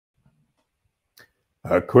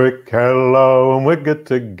A quick hello and we're good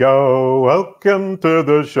to go. Welcome to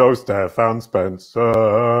the show, Stephan Spencer.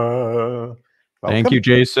 Welcome. Thank you,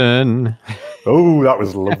 Jason. Oh, that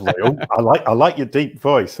was lovely. Oh, I like your deep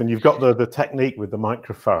voice, and you've got the technique with the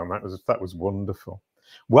microphone. That was wonderful.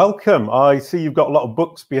 Welcome. I see you've got a lot of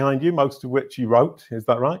books behind you, most of which you wrote. Is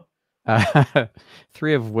that right?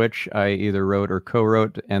 3 of which I either wrote or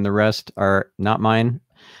co-wrote, and the rest are not mine.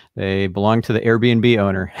 They belong to the Airbnb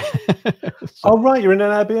owner. Oh, right. You're in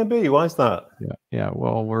an Airbnb. Why is that? Yeah.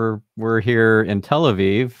 Well, we're here in Tel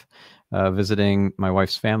Aviv, visiting my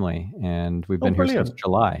wife's family, and we've been here since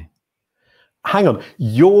July. Hang on,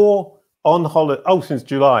 you're on holiday? Oh, since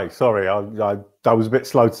July. Sorry, I was a bit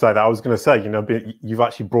slow to say that. I was going to say, you've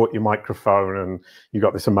actually brought your microphone and you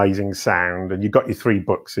got this amazing sound, and you got your 3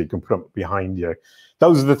 books so you can put them behind you.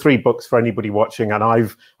 Those are the 3 books for anybody watching, and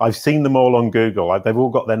I've seen them all on Google. They've all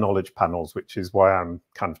got their knowledge panels, which is why I'm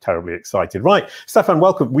kind of terribly excited. Right, Stephan,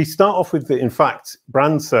 welcome. We start off with in fact,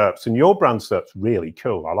 brand SERPs, and your brand SERP's really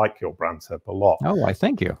cool. I like your brand SERP a lot. Oh, I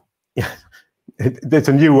thank you. Yeah. It's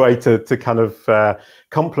a new way to kind of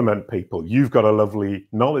compliment people. You've got a lovely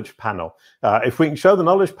knowledge panel. If we can show the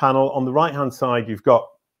knowledge panel, on the right-hand side, you've got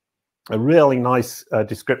a really nice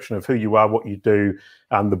description of who you are, what you do,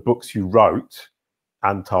 and the books you wrote.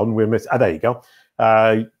 Anton, there you go.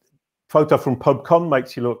 Photo from PubCon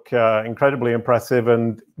makes you look incredibly impressive,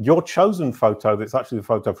 and your chosen photo, that's actually the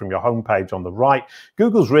photo from your homepage on the right.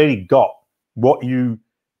 Google's really got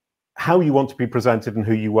how you want to be presented and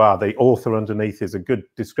who you are. The author underneath is a good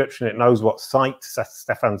description. It knows what site,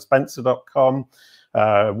 stephanspencer.com,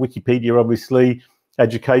 Wikipedia, obviously,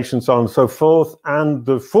 education, so on and so forth, and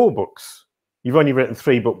the 4 books. You've only written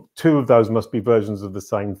 3, but 2 of those must be versions of the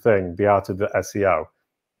same thing, The Art of the SEO.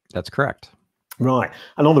 That's correct. Right.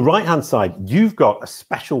 And on the right-hand side, you've got a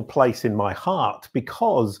special place in my heart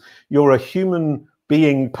because you're a human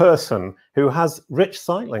being person who has rich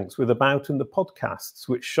site links with About and the podcasts,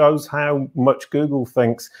 which shows how much Google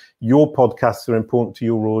thinks your podcasts are important to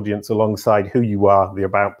your audience alongside who you are, the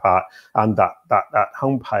About part, and that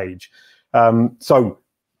homepage. So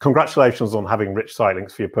congratulations on having rich site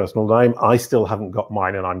links for your personal name. I still haven't got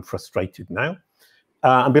mine, and I'm frustrated now.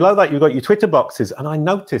 And below that, you've got your Twitter boxes, and I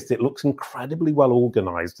noticed it looks incredibly well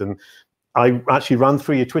organized. And I actually ran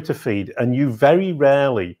through your Twitter feed, and you very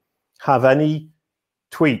rarely have any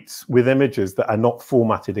tweets with images that are not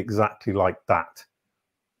formatted exactly like that.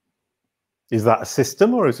 Is that a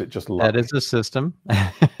system, or is it just luck? That is a system.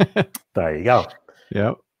 There you go.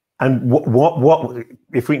 Yep. And what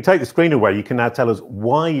if we can take the screen away, you can now tell us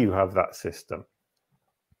why you have that system.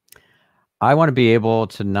 I want to be able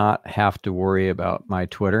to not have to worry about my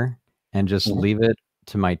Twitter and just leave it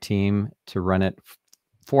to my team to run it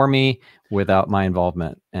for me without my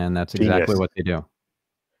involvement. And that's exactly what they do.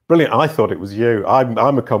 Brilliant. I thought it was you. I'm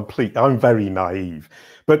very naive.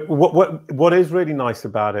 But what is really nice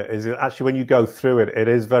about it is actually when you go through it, it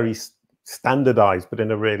is very standardized, but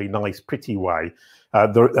in a really nice, pretty way.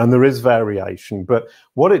 And there is variation. But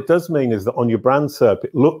what it does mean is that on your brand SERP,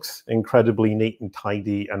 it looks incredibly neat and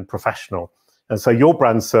tidy and professional. And so your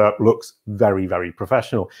brand SERP looks very, very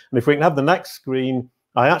professional. And if we can have the next screen,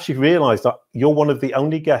 I actually realized that you're one of the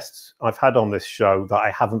only guests I've had on this show that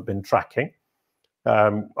I haven't been tracking.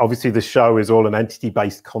 Obviously, the show is all an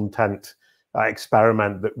entity-based content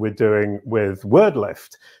experiment that we're doing with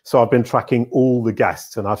WordLift. So I've been tracking all the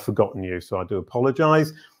guests, and I've forgotten you, so I do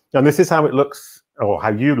apologize. And this is how it looks, or how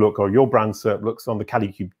you look, or your brand SERP looks on the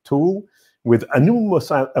Kalicube tool, with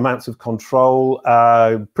enormous amounts of control,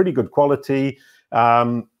 pretty good quality.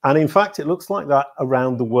 And in fact, it looks like that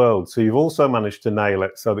around the world. So you've also managed to nail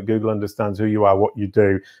it so that Google understands who you are, what you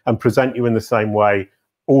do, and present you in the same way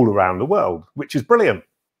all around the world, which is brilliant.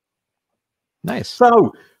 Nice.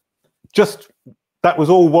 So that was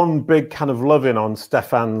all one big kind of loving on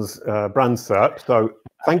Stephan's brand SERP. So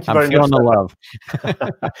thank you very much. I'm feeling the love.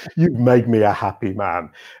 You've made me a happy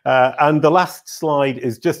man. And the last slide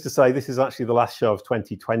is just to say this is actually the last show of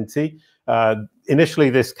 2020. Initially,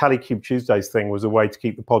 this Kalicube Tuesdays thing was a way to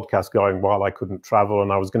keep the podcast going while I couldn't travel,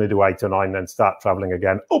 and I was going to do 8 or 9, then start traveling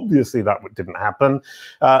again. Obviously, that didn't happen.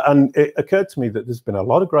 And it occurred to me that there's been a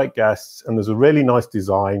lot of great guests, and there's a really nice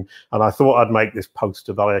design. And I thought I'd make this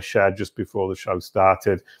poster that I shared just before the show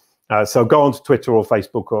started. So go onto Twitter or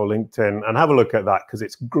Facebook or LinkedIn and have a look at that because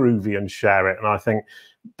it's groovy, and share it. And I think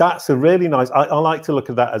that's a really nice, I like to look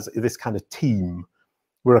at that as this kind of team.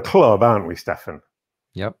 We're a club, aren't we, Stephan?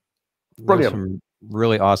 Yep. Brilliant. There's some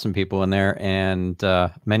really awesome people in there, and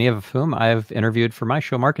many of whom I've interviewed for my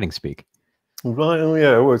show, Marketing Speak. Right. Oh,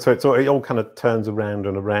 yeah. So it all kind of turns around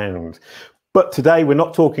and around. But today we're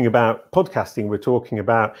not talking about podcasting. We're talking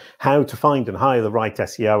about how to find and hire the right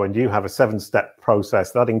SEO. And you have a 7-step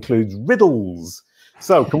process that includes riddles.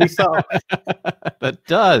 So can we start? That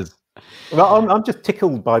does. Well, I'm just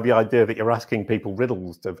tickled by the idea that you're asking people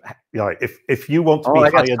riddles to, if you want to be I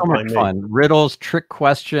got hired so by much me. fun. Riddles, trick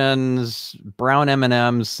questions, Brown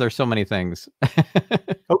M&Ms. There's so many things.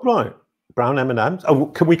 Oh, right. Brown M&Ms. Oh,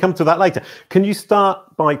 can we come to that later? Can you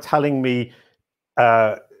start by telling me,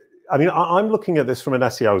 I mean, I'm looking at this from an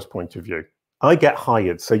SEO's point of view. I get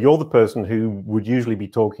hired, so you're the person who would usually be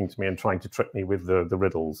talking to me and trying to trick me with the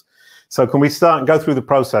riddles. So can we start and go through the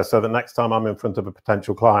process so that next time I'm in front of a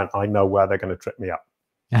potential client, I know where they're going to trip me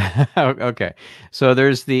up? Okay. So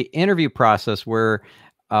there's the interview process where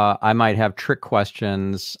I might have trick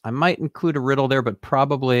questions. I might include a riddle there, but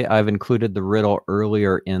probably I've included the riddle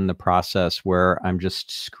earlier in the process where I'm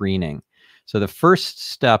just screening. So the first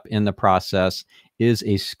step in the process is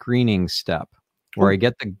a screening step where I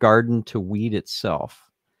get the garden to weed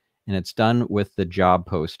itself, and it's done with the job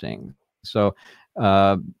posting. So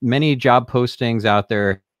many job postings out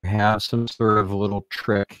there have some sort of little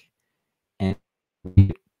trick, and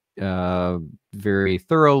very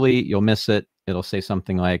thoroughly, you'll miss it. It'll say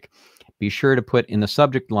something like, be sure to put in the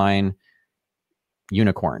subject line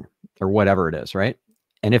unicorn or whatever it is, right?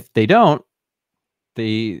 And if they don't,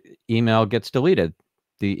 the email gets deleted.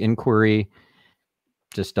 The inquiry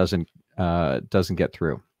just doesn't get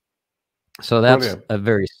through. So that's Brilliant. a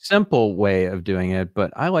very simple way of doing it,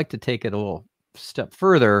 but I like to take it a little step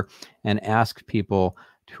further and ask people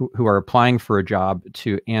who are applying for a job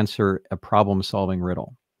to answer a problem-solving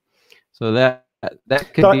riddle. So that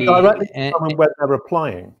could be directly when they're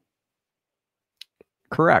applying.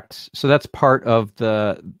 Correct. So that's part of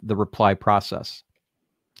the reply process.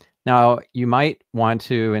 Now, you might want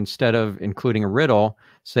to, instead of including a riddle,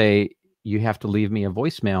 say you have to leave me a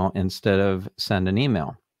voicemail instead of send an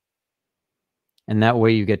email. And that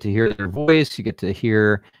way you get to hear their voice, you get to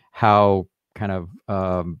hear how kind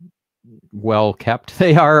of well kept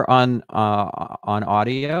they are on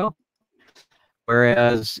audio.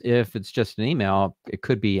 Whereas if it's just an email, it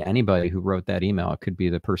could be anybody who wrote that email. It could be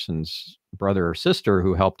the person's brother or sister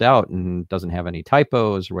who helped out and doesn't have any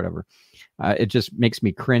typos or whatever. It just makes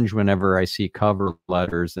me cringe whenever I see cover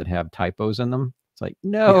letters that have typos in them. It's like,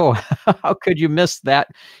 no, how could you miss that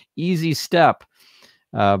easy step?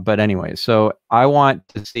 But anyway, so I want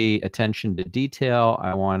to see attention to detail.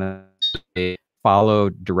 I want to follow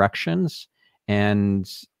directions.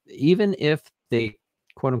 And even if they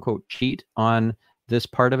quote unquote cheat on this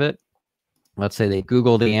part of it, let's say they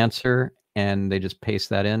Google the answer and they just paste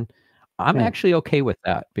that in, I'm actually okay with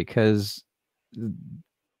that, because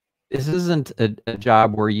this isn't a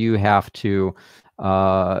job where you have to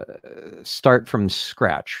start from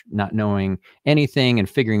scratch, not knowing anything and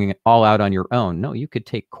figuring it all out on your own. No, you could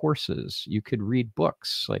take courses. You could read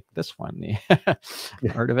books like this one,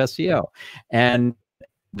 The Art of SEO. And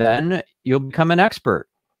then you'll become an expert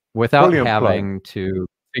without having to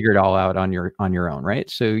figure it all out on your own, right?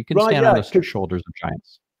 So you can stand on the shoulders of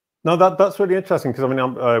giants. No, that's really interesting, because I mean,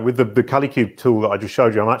 I'm, with the Kalicube tool that I just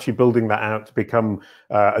showed you, I'm actually building that out to become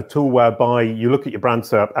a tool whereby you look at your brand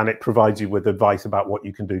SERP and it provides you with advice about what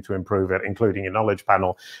you can do to improve it, including your knowledge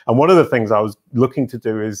panel. And one of the things I was looking to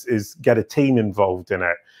do is get a team involved in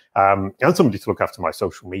it, and somebody to look after my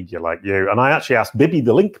social media like you. And I actually asked Bibby,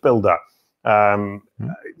 the link builder,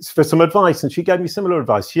 for some advice, and she gave me similar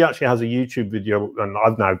advice. She actually has a YouTube video, and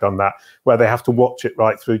I've now done that, where they have to watch it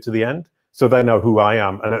right through to the end, so they know who I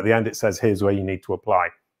am. And at the end, it says, here's where you need to apply.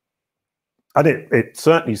 And it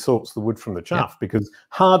certainly sorts the wood from the chaff, because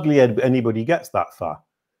hardly anybody gets that far.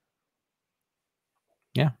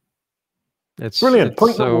 Yeah. It's brilliant.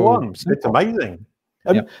 Point so number one. simple. It's amazing.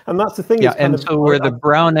 And that's the thing. Yeah, and so where the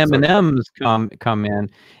Brown M&Ms come in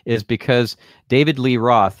is because David Lee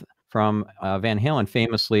Roth from Van Halen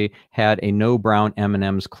famously had a no Brown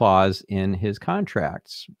M&Ms clause in his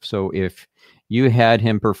contracts. So if you had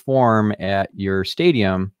him perform at your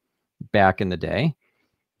stadium back in the day,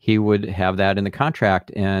 he would have that in the contract.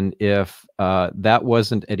 And if that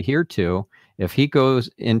wasn't adhered to, if he goes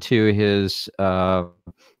into his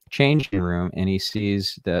changing room and he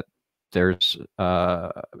sees that there's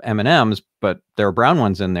M&Ms, but there are brown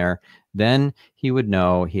ones in there, then he would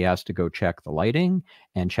know he has to go check the lighting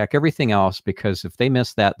and check everything else, because if they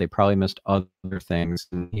missed that, they probably missed other things.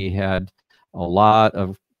 And he had a lot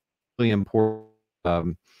of really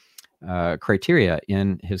important criteria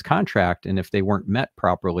in his contract, and if they weren't met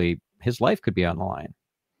properly, his life could be on the line.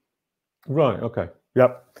 Right. Okay.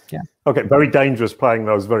 Yep. Yeah. Okay. Very dangerous playing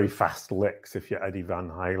those very fast licks if you're Eddie Van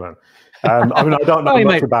Halen. I mean, I don't know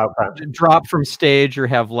much about that. Drop from stage or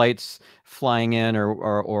have lights flying in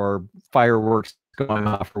or fireworks going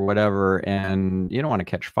off or whatever, and you don't want to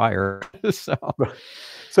catch fire. So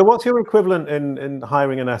what's your equivalent in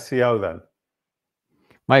hiring an SEO then?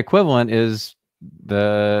 My equivalent is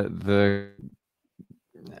the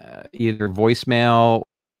either voicemail,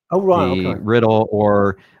 the riddle,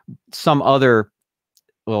 or some other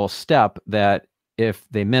little step that if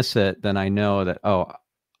they miss it, then I know that, oh,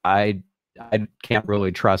 I can't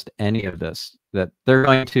really trust any of this, that they're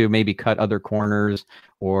going to maybe cut other corners,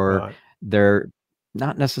 or they're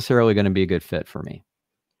not necessarily going to be a good fit for me.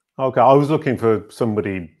 Okay, I was looking for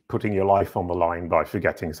somebody putting your life on the line by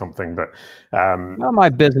forgetting something, but well, my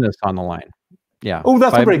business on the line. Yeah. Oh,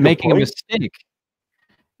 that's a very good making point. a mistake.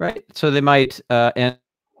 Right. So they might and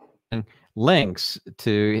links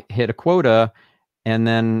to hit a quota, and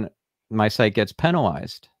then my site gets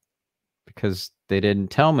penalized because they didn't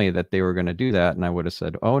tell me that they were going to do that, and I would have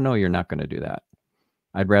said, "Oh no, you're not going to do that.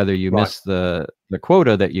 I'd rather you miss the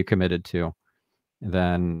quota that you committed to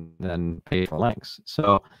than pay for links."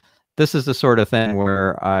 So this is the sort of thing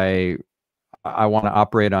where I want to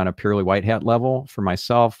operate on a purely white hat level for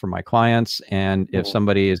myself, for my clients, and if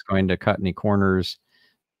somebody is going to cut any corners,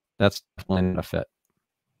 that's definitely not a fit.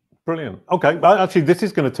 Brilliant. Okay. Well, actually, this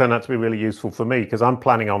is going to turn out to be really useful for me because I'm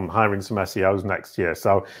planning on hiring some SEOs next year.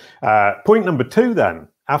 So point number 2 then,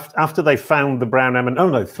 after they found the brown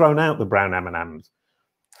thrown out the brown M&Ms.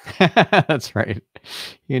 That's right.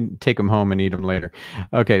 You can take them home and eat them later.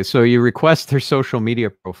 Okay. So you request their social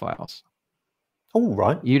media profiles. Oh,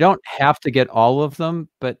 right. You don't have to get all of them,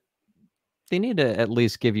 but they need to at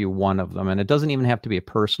least give you one of them. And it doesn't even have to be a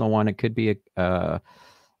personal one. It could be a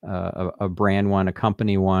brand one, a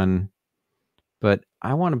company one, but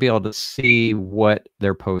I want to be able to see what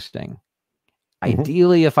they're posting.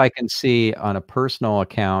 Ideally, if I can see on a personal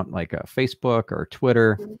account, like a Facebook or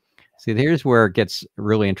Twitter, see, here's where it gets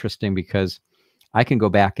really interesting because I can go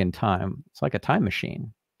back in time. It's like a time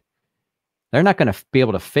machine. They're not going to be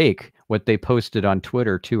able to fake what they posted on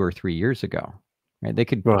Twitter 2 or 3 years ago. Right? They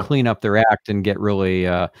could clean up their act and get really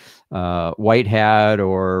white hat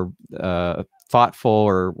or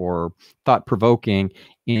thoughtful or thought-provoking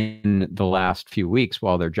in the last few weeks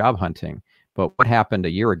while they're job hunting. But what happened a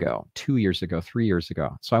year ago, 2 years ago, 3 years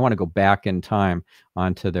ago? So I want to go back in time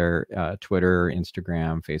onto their Twitter,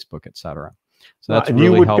 Instagram, Facebook, etc. So that's really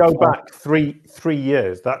you would helpful. go back three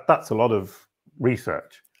years. That's a lot of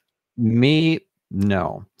research. Me,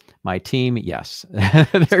 no. My team, yes. They're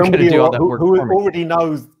going to do all that work who for me. already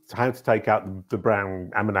knows how to take out the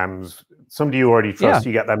brown M&Ms. Somebody you already trust,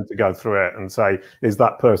 you get them to go through it and say, is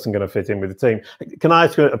that person going to fit in with the team? Can I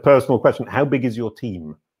ask you a personal question? How big is your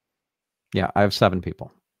team? Yeah, I have 7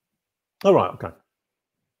 people. All right, okay.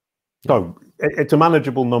 So it's a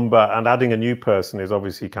manageable number, and adding a new person is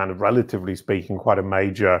obviously kind of, relatively speaking, quite a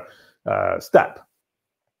major step.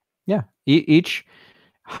 Yeah, each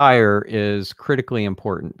hire is critically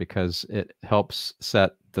important because it helps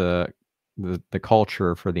set the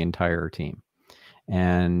culture for the entire team.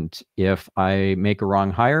 And if I make a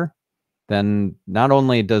wrong hire, then not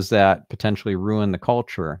only does that potentially ruin the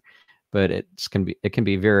culture, but it can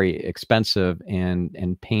be very expensive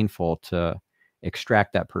and painful to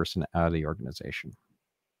extract that person out of the organization.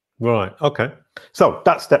 Right. Okay. So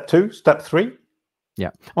that's step 2. Step 3.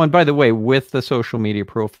 Yeah. Oh, and by the way, with the social media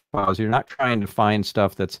profiles, you're not trying to find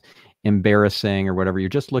stuff that's embarrassing or whatever. You're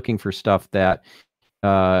just looking for stuff that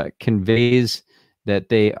conveys that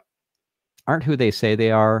they aren't who they say they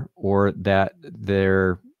are, or that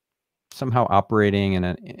they're somehow operating in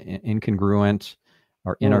an incongruent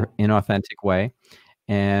or inauthentic way.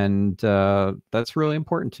 And that's really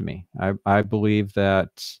important to me. I believe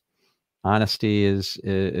that honesty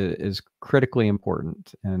is critically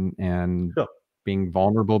important, and being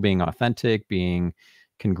vulnerable, being authentic, being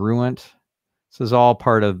congruent. This is all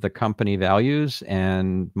part of the company values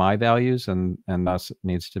and my values, and thus it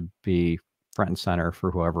needs to be front and center for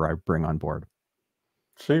whoever I bring on board.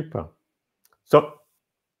 Super. So,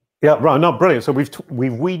 yeah, right. No, brilliant. So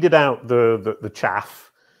we've weeded out the chaff.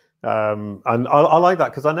 And I like that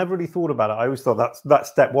because I never really thought about it. I always thought that's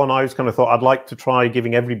step 1. I always kind of thought I'd like to try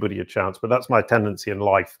giving everybody a chance, but that's my tendency in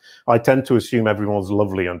life. I tend to assume everyone's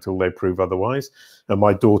lovely until they prove otherwise. And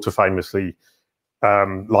my daughter famously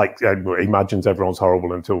imagines everyone's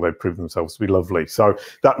horrible until they prove themselves to be lovely. So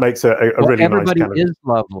that makes a really nice kind of... Everybody is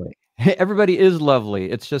lovely. Everybody is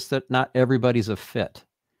lovely. It's just that not everybody's a fit.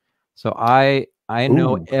 So I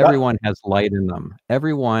know everyone has light in them.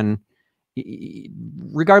 Everyone,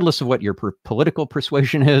 regardless of what your political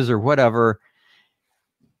persuasion is or whatever,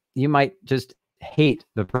 you might just hate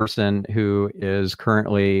the person who is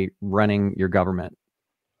currently running your government.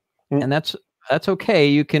 And that's okay.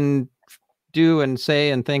 You can do and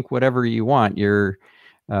say and think whatever you want. You're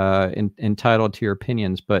entitled to your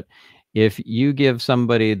opinions. But if you give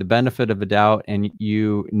somebody the benefit of a doubt and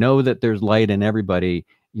you know that there's light in everybody,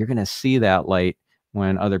 you're going to see that light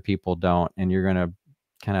when other people don't. And you're going to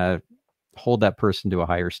kind of hold that person to a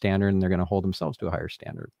higher standard, and they're going to hold themselves to a higher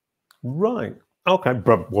standard. Right. Okay,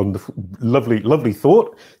 wonderful, lovely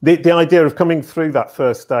thought. The idea of coming through that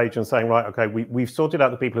first stage and saying, right, okay, we've sorted out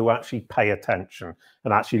the people who actually pay attention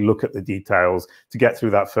and actually look at the details to get through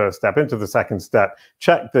that first step into the second step.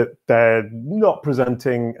 Check that they're not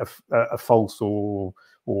presenting a false or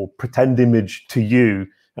pretend image to you,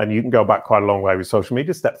 and you can go back quite a long way with social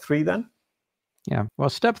media. Step 3, then. Yeah. Well,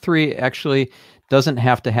 step 3 actually doesn't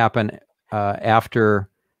have to happen after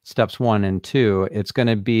steps 1 and 2. It's going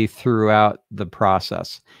to be throughout the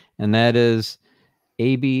process. And that is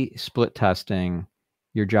A/B split testing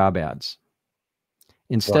your job ads.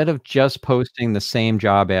 Instead of just posting the same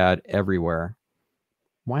job ad everywhere,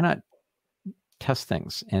 why not test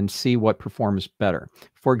things and see what performs better?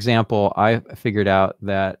 For example, I figured out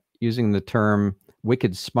that using the term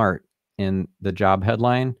wicked smart in the job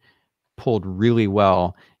headline pulled really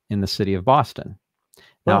well in the city of Boston.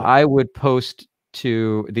 Now, I would post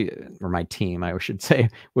to my team, I should say,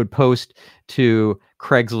 would post to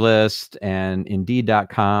Craigslist and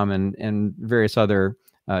Indeed.com and various other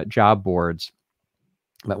job boards.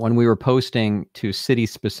 But when we were posting to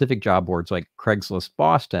city-specific job boards like Craigslist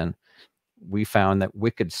Boston, we found that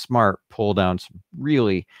Wicked Smart pulled down some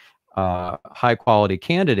really high-quality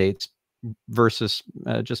candidates versus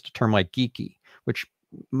just a term like geeky, which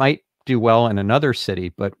might do well in another city,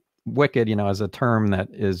 but wicked, is a term that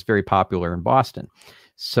is very popular in Boston.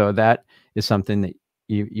 So that is something that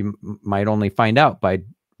you might only find out by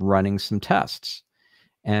running some tests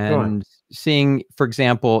and seeing, for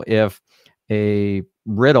example, if a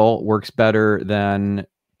riddle works better than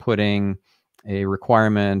putting a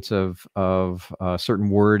requirement of a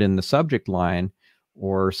certain word in the subject line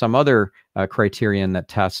or some other criterion that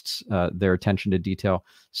tests their attention to detail.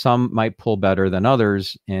 Some might pull better than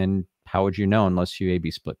others, and how would you know unless you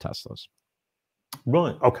A/B split test those?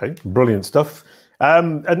 Right. Okay. Brilliant stuff.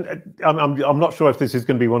 And I'm not sure if this is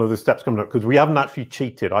going to be one of the steps coming up because we haven't actually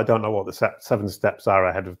cheated. I don't know what the 7 steps are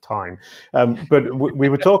ahead of time. But we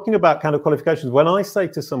were talking about kind of qualifications. When I say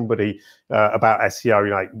to somebody about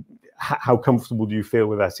SEO, like, how comfortable do you feel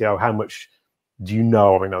with SEO? How much do you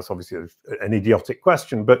know? I mean, that's obviously an idiotic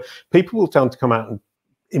question, but people will tend to come out and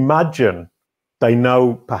imagine they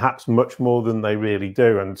know perhaps much more than they really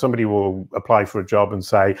do. And somebody will apply for a job and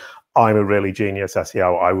say, I'm a really genius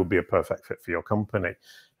SEO. I will be a perfect fit for your company.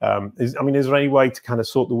 Is there any way to kind of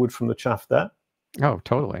sort the wood from the chaff there? Oh,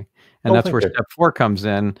 totally. And that's where step 4 comes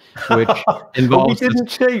in, which involves...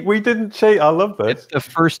 We didn't cheat. I love this. It's the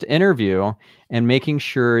first interview and making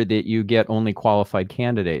sure that you get only qualified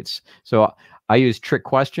candidates. So I use trick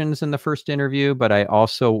questions in the first interview, but I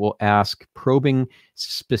also will ask probing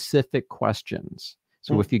specific questions.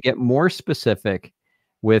 So if you get more specific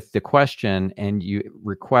with the question and you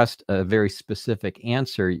request a very specific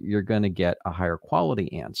answer, you're going to get a higher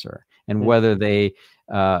quality answer. And whether they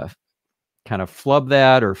kind of flub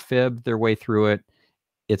that or fib their way through it,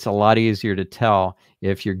 it's a lot easier to tell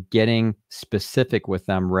if you're getting specific with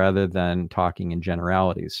them rather than talking in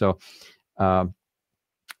generalities. So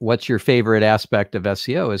what's your favorite aspect of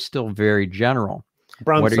SEO is still very general.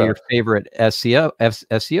 What are your favorite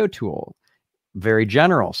SEO tool? Very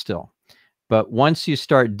general still. But once you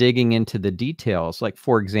start digging into the details, like,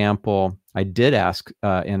 for example, I did ask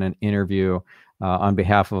in an interview on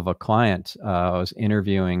behalf of a client, I was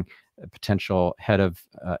interviewing a potential head of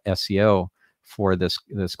SEO for this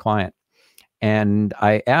client. And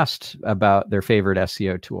I asked about their favorite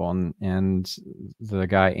SEO tool, and the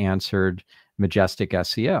guy answered Majestic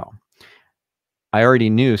SEO. I already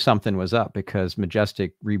knew something was up because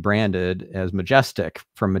Majestic rebranded as Majestic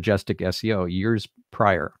from Majestic SEO years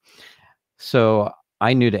prior. So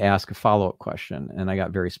I knew to ask a follow-up question, and I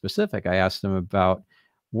got very specific. I asked them about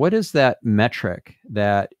what is that metric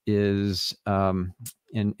that is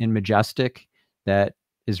in Majestic that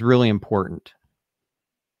is really important.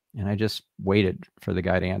 And I just waited for the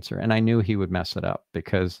guy to answer, and I knew he would mess it up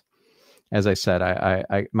because, as I said,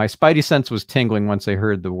 my spidey sense was tingling once I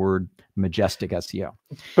heard the word Majestic SEO.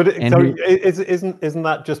 But isn't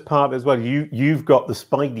that just part as well? You've got the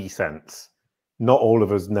spidey sense. Not all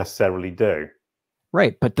of us necessarily do.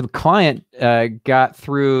 Right. But the client got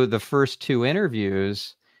through the first 2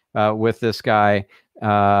 interviews with this guy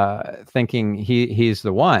thinking he's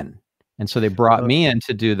the one. And so they brought me in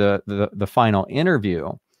to do the final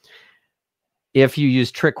interview. If you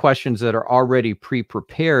use trick questions that are already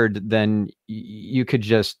pre-prepared, then you could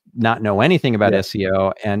just not know anything about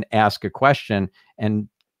SEO and ask a question and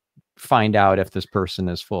find out if this person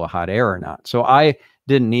is full of hot air or not. So I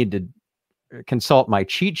didn't need to consult my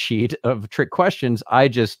cheat sheet of trick questions. I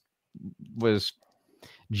just was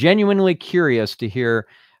genuinely curious to hear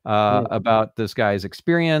about this guy's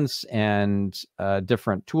experience and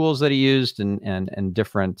different tools that he used and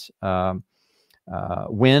different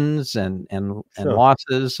wins and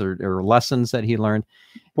losses or lessons that he learned.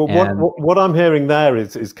 But what I'm hearing there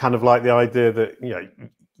is kind of like the idea that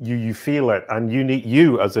you feel it, and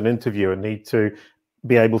you as an interviewer need to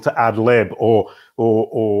be able to ad lib or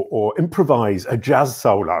improvise a jazz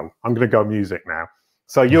solo. I'm going to go music now.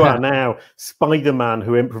 So you are now Spider-Man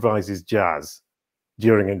who improvises jazz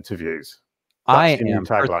during interviews. I am,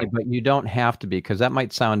 but you don't have to be, because that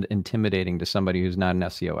might sound intimidating to somebody who's not an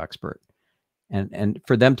SEO expert. And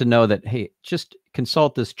for them to know that, hey, just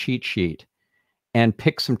consult this cheat sheet and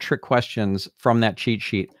pick some trick questions from that cheat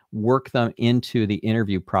sheet, work them into the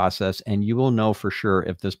interview process, and you will know for sure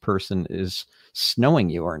if this person is snowing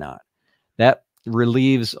you or not. That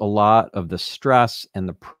relieves a lot of the stress and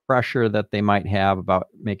the pressure that they might have about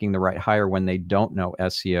making the right hire when they don't know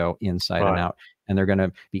SEO inside and out. And they're going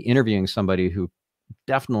to be interviewing somebody who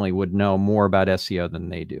definitely would know more about SEO than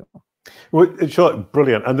they do. Well, sure,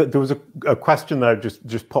 brilliant. And there was a question there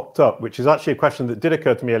just popped up, which is actually a question that did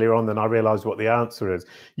occur to me earlier on. Then I realized what the answer is.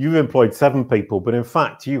 You've employed 7 people, but in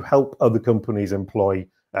fact, you help other companies employ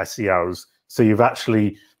SEOs. So you've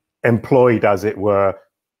actually employed, as it were,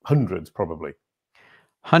 hundreds, probably.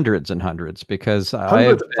 Hundreds and hundreds, because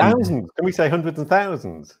hundreds and thousands. Can we say hundreds and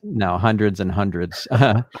thousands? No, hundreds and hundreds.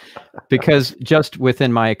 Because just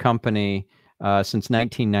within my company, since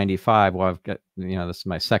 1995, well, I've got, this is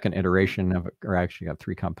my second iteration of, or actually got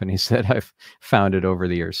 3 companies that I've founded over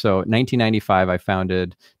the years. So 1995, I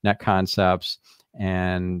founded Net Concepts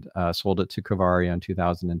and sold it to Cavaria in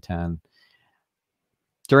 2010.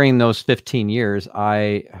 During those 15 years,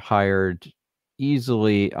 I hired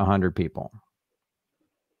easily 100 people.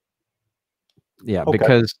 Yeah, okay.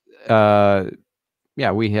 Because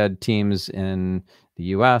we had teams in the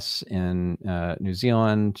US, in New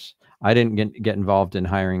Zealand. I didn't get involved in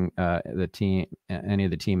hiring any of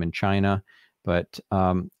the team in China, but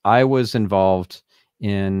I was involved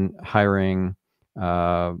in hiring,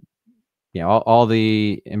 all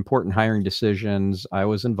the important hiring decisions I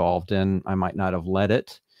was involved in. I might not have led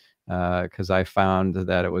it because I found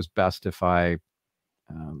that it was best if I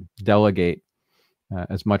delegate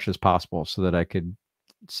as much as possible so that I could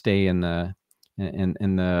stay in the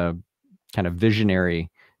kind of visionary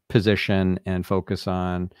position and focus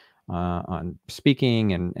on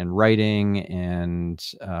speaking and writing and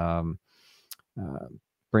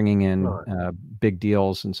bringing in big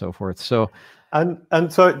deals and so forth. So,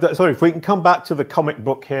 sorry, if we can come back to the comic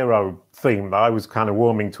book hero theme that I was kind of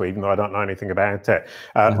warming to, even though I don't know anything about it.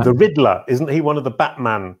 The Riddler, isn't he one of the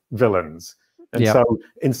Batman villains? And so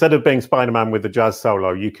instead of being Spider-Man with the jazz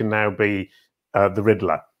solo, you can now be the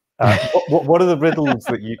Riddler. What are the riddles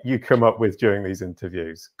that you come up with during these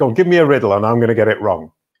interviews? Go on, give me a riddle and I'm going to get it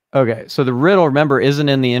wrong. Okay, so the riddle, remember, isn't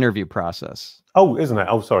in the interview process. Oh, isn't it?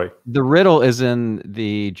 Oh, sorry. The riddle is in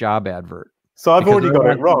the job advert. So I've already got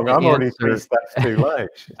it wrong. I'm already 3 steps too late.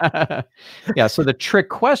 Yeah, so the trick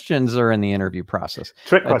questions are in the interview process.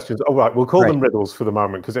 Trick questions. Oh, right. We'll call them riddles for the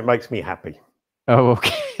moment because it makes me happy. Oh,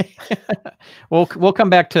 okay. We'll come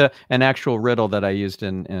back to an actual riddle that I used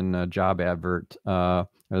in a job advert, or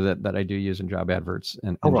that I do use in job adverts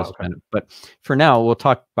in just a minute. But for now, we'll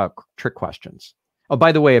talk about trick questions. Oh,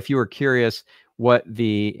 by the way, if you were curious what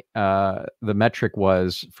the metric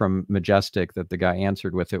was from Majestic that the guy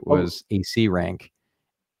answered with, it was AC rank,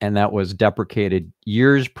 and that was deprecated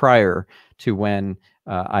years prior to when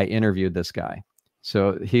I interviewed this guy.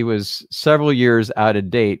 So he was several years out of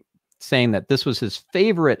date, saying that this was his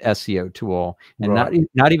favorite SEO tool, and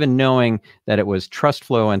not even knowing that it was trust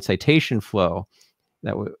flow and citation flow.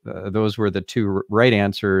 That those were the 2 right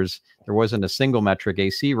answers. There wasn't a single metric,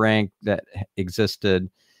 AC rank, that existed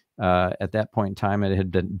at that point in time. It had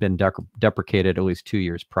been deprecated at least 2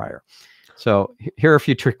 years prior. So here are a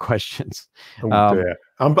few trick questions. Oh, dear.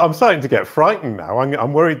 I'm starting to get frightened now.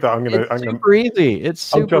 I'm worried that I'm going to. It's super easy. It's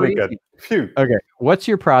super easy. Good. Phew. Okay. What's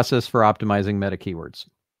your process for optimizing meta keywords?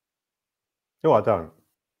 No, I don't.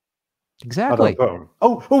 Exactly. I don't.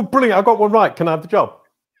 Oh, brilliant. I got one right. Can I have the job?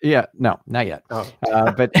 Yeah, no, not yet. Oh.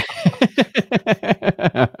 But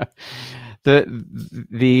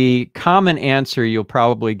the common answer you'll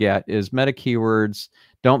probably get is meta keywords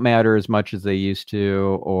don't matter as much as they used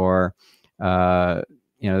to, or they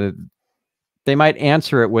might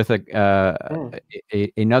answer it with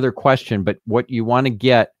another question, but what you want to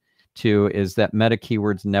get to is that meta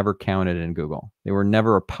keywords never counted in Google. They were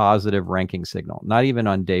never a positive ranking signal, not even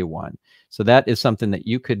on day one. So that is something that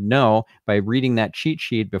you could know by reading that cheat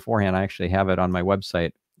sheet beforehand. I actually have it on my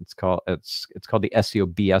website. It's called the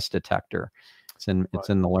SEO BS detector. It's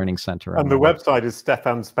in the Learning Center. And the website is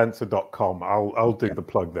stephanspencer.com. I'll do the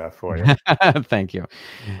plug there for you. Thank you.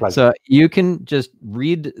 Pleasure. So you can just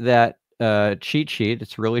read that cheat sheet.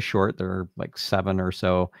 It's really short. There are like 7 or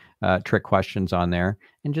so trick questions on there,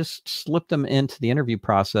 and just slip them into the interview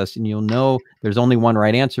process, and you'll know there's only one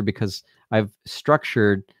right answer, because I've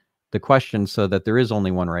structured the question so that there is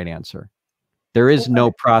only one right answer. There is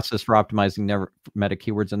no process for optimizing meta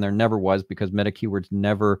keywords, and there never was, because meta keywords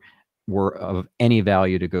never were of any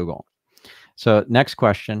value to Google. So next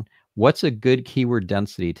question, what's a good keyword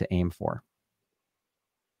density to aim for?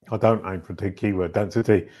 I don't aim for keyword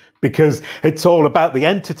density, because it's all about the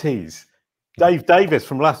entities. Dave Davis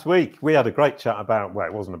from last week, we had a great chat about, well,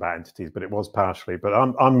 it wasn't about entities, but it was partially, but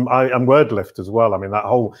I'm word lift as well. I mean, that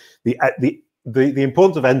whole, the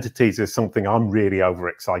importance of entities is something I'm really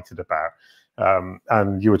overexcited about.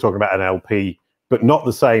 And you were talking about NLP, but not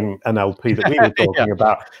the same NLP that we were talking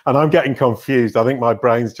about. And I'm getting confused. I think my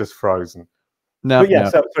brain's just frozen. No, yeah,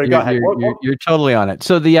 so, sorry, go ahead. You're totally on it.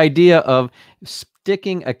 So the idea of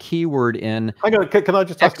sticking a keyword in. Hang on, can I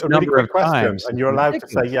just ask a really quick question? And you're allowed to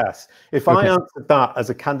say yes. If I answered that as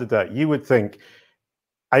a candidate, you would think,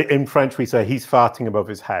 in French we say, he's farting above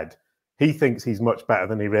his head. He thinks he's much better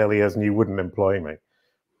than he really is, and you wouldn't employ me.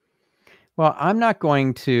 Well, I'm not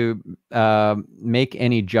going to make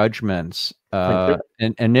any judgments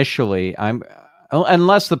initially.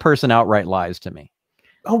 Unless the person outright lies to me.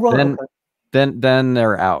 Oh, right. Then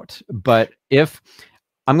they're out. But if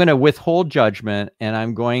I'm going to withhold judgment, and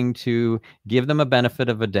I'm going to give them a benefit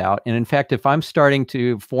of a doubt, and in fact, if I'm starting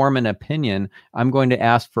to form an opinion, I'm going to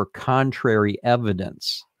ask for contrary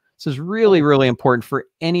evidence. This is really, really important for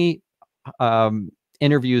any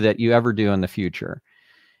interview that you ever do in the future.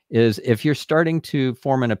 Is if you're starting to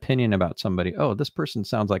form an opinion about somebody, oh, this person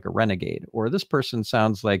sounds like a renegade, or this person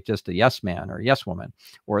sounds like just a yes man or yes woman,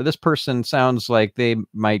 or this person sounds like they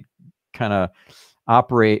might kind of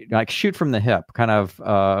operate like shoot from the hip, kind of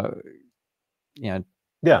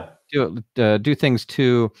do things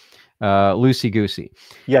too loosey goosey.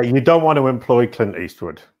 Yeah, you don't want to employ Clint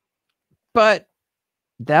Eastwood, but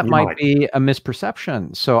that might be a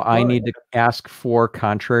misperception. So I need to ask for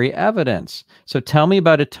contrary evidence. So tell me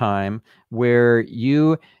about a time where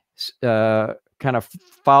you kind of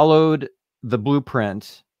followed the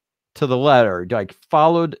blueprint to the letter, like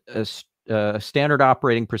followed a standard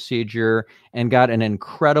operating procedure and got an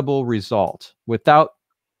incredible result without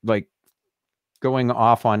like going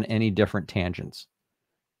off on any different tangents.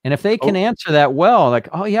 And if they can answer that well, like,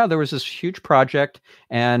 oh yeah, there was this huge project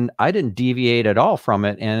and I didn't deviate at all from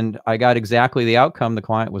it, and I got exactly the outcome the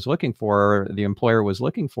client was looking for, or the employer was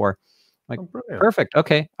looking for, like, perfect.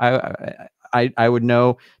 Okay, I would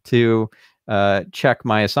know to check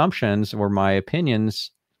my assumptions or my opinions,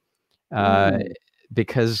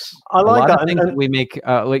 because I like a lot that. of things that we make,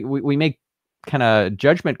 like we make kind of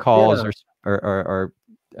judgment calls or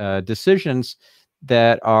decisions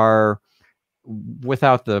that are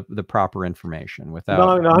without the proper information.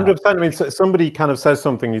 Without no, 100%. I mean, somebody kind of says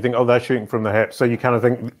something, you think, oh, they're shooting from the hip, so you kind of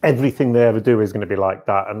think everything they ever do is going to be like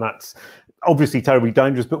that, and that's obviously terribly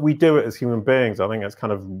dangerous. But we do it as human beings. I think it's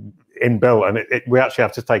kind of inbuilt, and we actually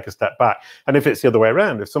have to take a step back. And if it's the other way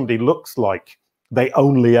around, if somebody looks like they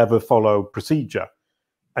only ever follow procedure,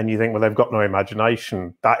 and you think, well, they've got no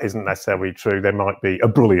imagination, that isn't necessarily true. They might be a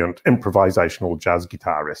brilliant improvisational jazz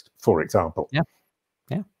guitarist, for example. Yeah.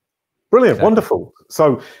 Brilliant, exactly. Wonderful.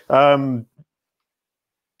 So,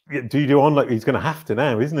 do you do online? He's going to have to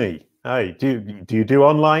now, isn't he? Hey, do you do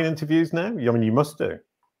online interviews now? I mean, you must do.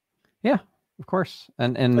 Yeah, of course.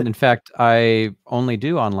 And in fact, I only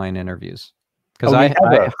do online interviews because I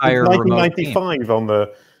hire 1995 on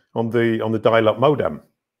the dial-up modem.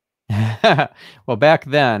 Well, back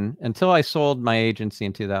then, until I sold my agency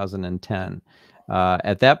in 2010,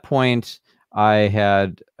 at that point, I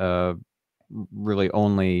had really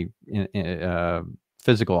only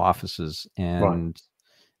physical offices, and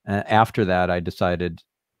after that I decided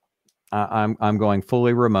I'm going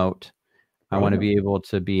fully remote. I want to be able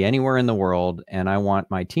to be anywhere in the world, and I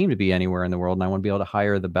want my team to be anywhere in the world, and I want to be able to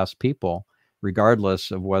hire the best people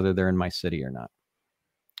regardless of whether they're in my city or not.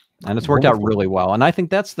 And it's worked out really well, and I think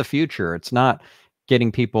that's the future. It's not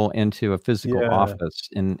getting people into a physical office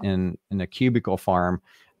in a cubicle farm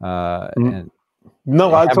and No,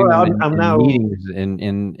 having them I'm in now meetings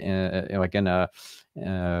like in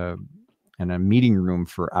a meeting room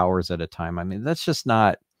for hours at a time. I mean, that's just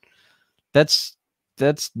not, that's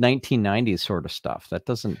 1990s sort of stuff. That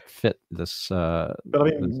doesn't fit this, but I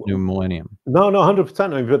this mean, new millennium. no, 100%.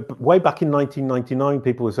 I mean, but way back in 1999,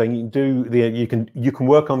 people were saying you can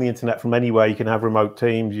work on the internet from anywhere. You can have remote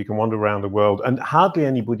teams. You can wander around the world, and hardly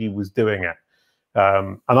anybody was doing it.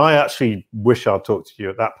 And I actually wish I'd talked to you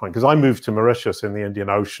at that point, because I moved to Mauritius in the Indian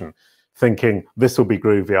Ocean thinking this will be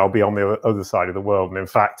groovy. I'll be on the other side of the world. And in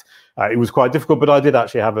fact, it was quite difficult, but I did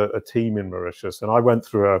actually have a team in Mauritius, and I went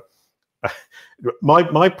through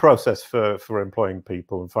my process for employing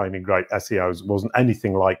people and finding great SEOs wasn't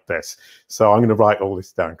anything like this. So I'm going to write all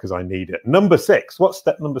this down because I need it. Number 6. What's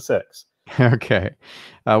step number 6? Okay.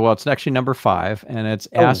 Well, it's actually number 5, and it's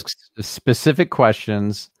ask specific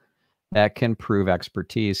questions that can prove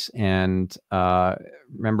expertise. And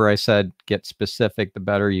remember I said, get specific, the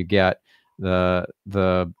better you get, the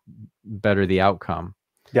better the outcome.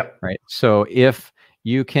 Yeah. Right. So if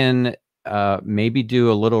you can maybe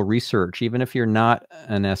do a little research, even if you're not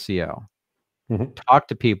an SEO, talk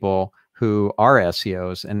to people who are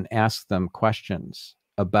SEOs and ask them questions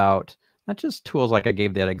about not just tools like I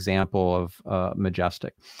gave that example of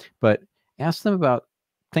Majestic, but ask them about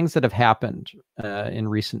things that have happened in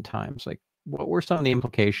recent times. Like, what were some of the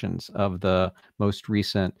implications of the most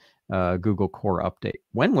recent Google Core update?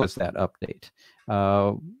 When was that update?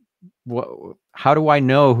 How do I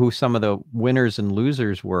know who some of the winners and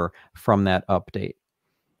losers were from that update?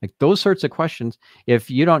 Like those sorts of questions. If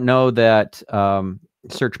you don't know that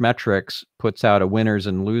Search Metrics puts out a winners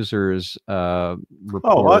and losers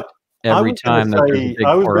report every time that there's a big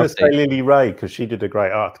I was core going to say update. Lily Ray, because she did a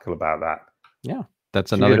great article about that. Yeah,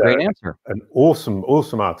 that's another great answer. An awesome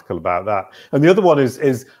article about that. And the other one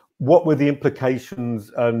is what were the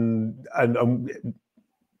implications and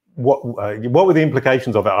what were the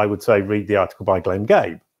implications of it? I would say read the article by Glenn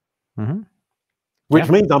Gabe, which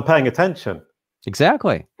means I'm paying attention.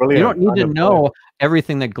 Exactly. Brilliant. You don't need to know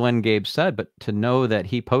everything that Glenn Gabe said, but to know that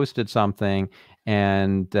he posted something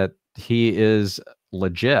and that he is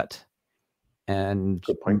legit. And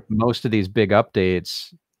most of these big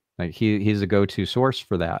updates, like he's a go-to source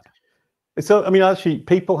for that. So, I mean, actually,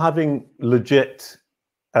 people having legit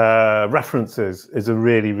references is a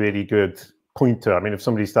really, really good pointer. I mean, if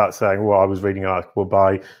somebody starts saying, well, I was reading an article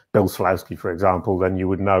by Bill Slawski, for example, then you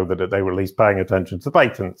would know that they were at least paying attention to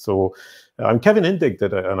patents. Or Kevin Indig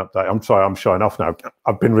did an update. I'm sorry, I'm showing off now.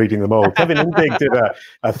 I've been reading them all. Kevin Indig did a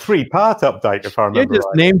 3-part update, if I remember. You're just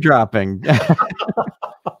name dropping.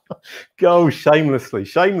 Go shamelessly.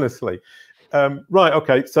 Right,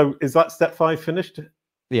 okay. So is that step 5 finished?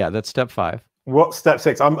 Yeah, that's step 5. What's step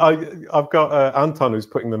 6? I've got Anton who's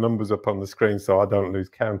putting the numbers up on the screen so I don't lose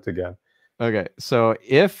count again. Okay, so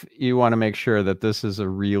if you want to make sure that this is a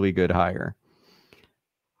really good hire,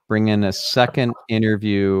 bring in a second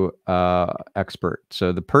interview expert.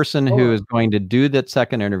 So the person who is going to do that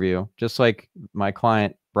second interview, just like my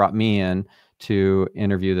client brought me in to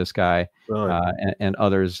interview this guy, and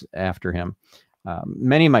others after him.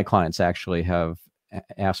 Many of my clients actually have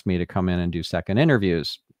asked me to come in and do second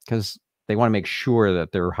interviews because they want to make sure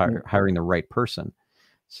that they're hiring the right person.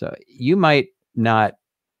 So you might not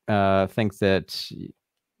think that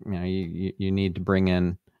you need to bring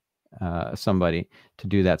in somebody to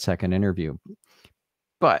do that second interview,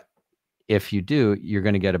 but if you do, you're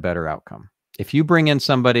going to get a better outcome. If you bring in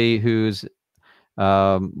somebody who's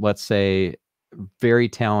let's say very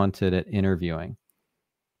talented at interviewing,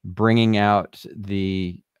 bringing out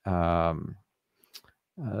the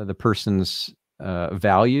person's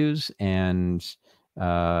values and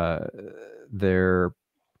their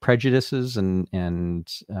prejudices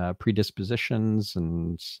and predispositions,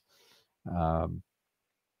 and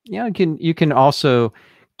you can also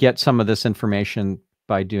get some of this information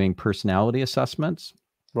by doing personality assessments.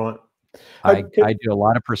 Right. I do a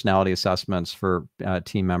lot of personality assessments for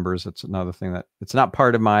team members. It's another thing that it's not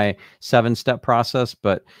part of my 7-step process,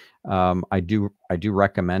 but I do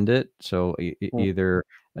recommend it. So either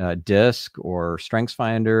DISC or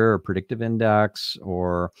StrengthsFinder or Predictive Index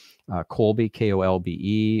or Kolbe,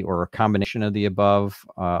 Kolbe, or a combination of the above,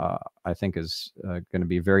 I think is going to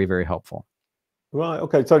be very, very helpful. Right.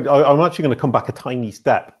 Okay. So I'm actually going to come back a tiny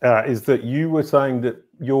step. Is that you were saying that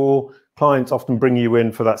your clients often bring you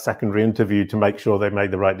in for that secondary interview to make sure they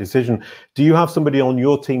made the right decision. Do you have somebody on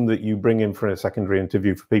your team that you bring in for a secondary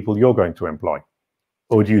interview for people you're going to employ?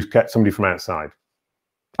 Or do you get somebody from outside?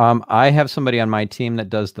 I have somebody on my team that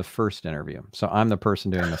does the first interview. So I'm the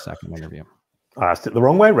person doing the second interview. I asked it the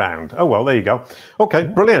wrong way round. Oh, well, there you go. Okay,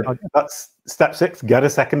 brilliant. That's step 6, get a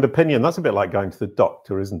second opinion. That's a bit like going to the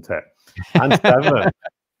doctor, isn't it? And 7.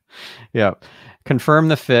 Yeah. Confirm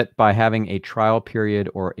the fit by having a trial period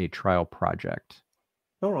or a trial project.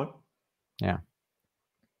 All right. Yeah.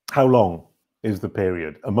 How long is the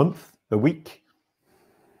period? A month? A week?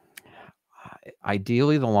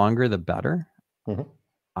 Ideally, the longer, the better. Mm-hmm.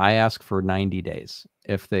 I ask for 90 days.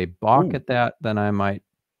 If they balk at that, then I might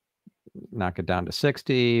knock it down to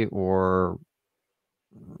 60, or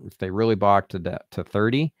if they really balk to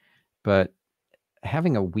 30. But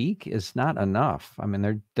having a week is not enough. I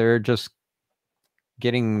mean, they're just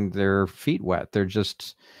getting their feet wet. They're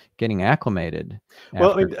just getting acclimated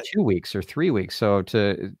after 2 weeks or 3 weeks. So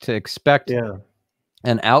to expect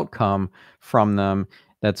an outcome from them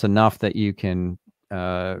that's enough that you can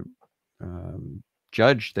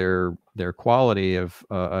judge their quality of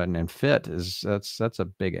and fit that's a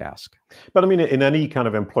big ask. But I mean, in any kind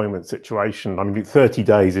of employment situation, I mean, 30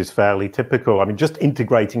 days is fairly typical. I mean, just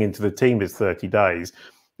integrating into the team is 30 days.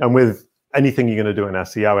 And with anything you're going to do in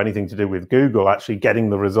SEO, anything to do with Google, actually getting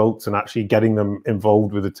the results and actually getting them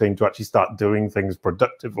involved with the team to actually start doing things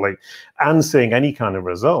productively and seeing any kind of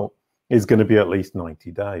result is going to be at least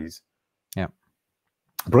 90 days. Yeah.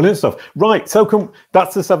 Brilliant stuff. Right. So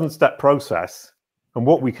that's the 7-step process. And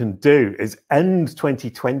what we can do is end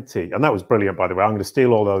 2020. And that was brilliant, by the way. I'm going to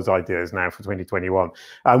steal all those ideas now for 2021.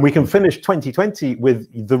 And we can finish 2020 with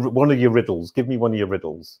one of your riddles. Give me one of your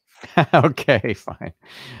riddles. Okay, fine.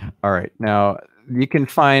 All right. Now, you can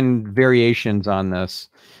find variations on this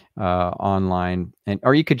online,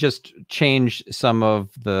 or you could just change some of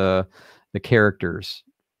the characters,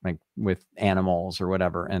 like with animals or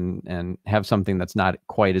whatever, and have something that's not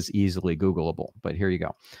quite as easily Googleable. But here you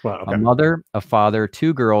go. Well, okay. A mother, a father,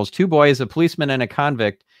 2 girls, 2 boys, a policeman, and a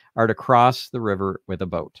convict are to cross the river with a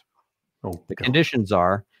boat. Oh, the conditions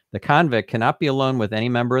are: the convict cannot be alone with any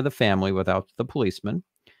member of the family without the policeman.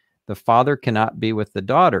 The father cannot be with the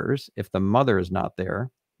daughters if the mother is not there.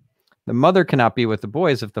 The mother cannot be with the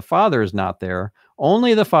boys if the father is not there.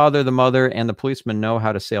 Only the father, the mother, and the policeman know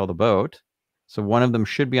how to sail the boat. So one of them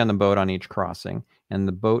should be on the boat on each crossing, and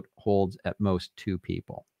the boat holds at most 2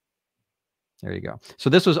 people. There you go. So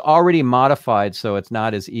this was already modified, so it's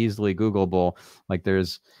not as easily Googleable. Like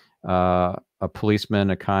there's a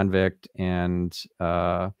policeman, a convict, and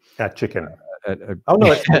a chicken. Oh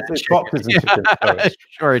no, it's foxes and chickens.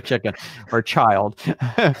 Or a chicken or a child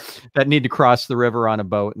that need to cross the river on a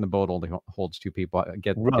boat, and the boat only holds 2 people.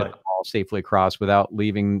 Get them all safely across without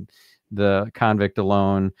leaving the convict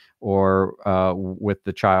alone, or with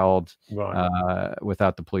the child,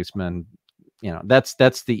 without the policeman. You know, that's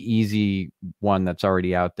the easy one that's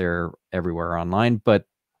already out there everywhere online. But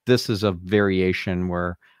this is a variation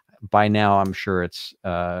where by now I'm sure it's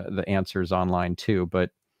the answer is online too.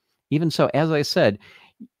 But even so, as I said,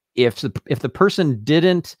 if the person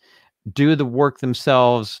didn't do the work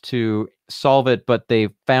themselves to solve it, but they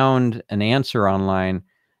found an answer online,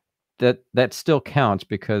 that still counts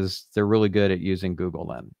because they're really good at using Google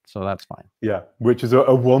then. So that's fine. Yeah, which is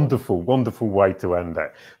a wonderful, wonderful way to end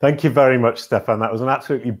it. Thank you very much, Stephan. That was an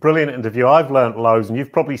absolutely brilliant interview. I've learned loads, and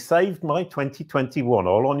you've probably saved my 2021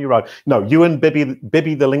 all on your own. No, you and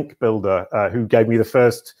Bibby the link builder, who gave me the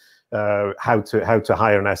first how to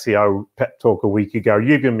hire an SEO pep talk a week ago.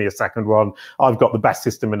 You give me a second one. I've got the best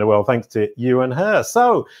system in the world thanks to you and her.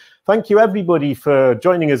 So thank you everybody for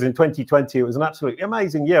joining us in 2020. It was an absolutely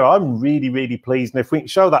amazing year. I'm really, really pleased. And if we can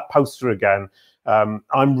show that poster again,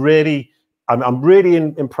 I'm really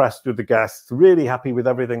impressed with the guests, really happy with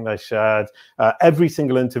everything they shared. Every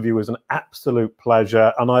single interview was an absolute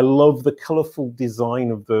pleasure. And I love the colorful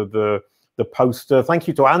design of the poster. Thank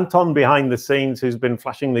you to Anton behind the scenes, who's been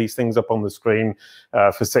flashing these things up on the screen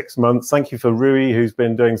for 6 months. Thank you for Rui, who's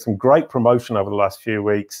been doing some great promotion over the last few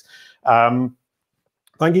weeks.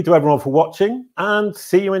 Thank you to everyone for watching, and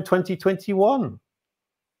see you in 2021.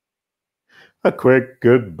 A quick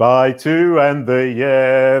goodbye to end the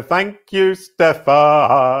year. Thank you,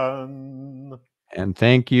 Stephan. And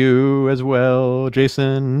thank you as well,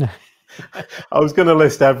 Jason. I was going to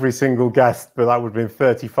list every single guest, but that would have been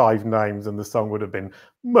 35 names and the song would have been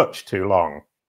much too long.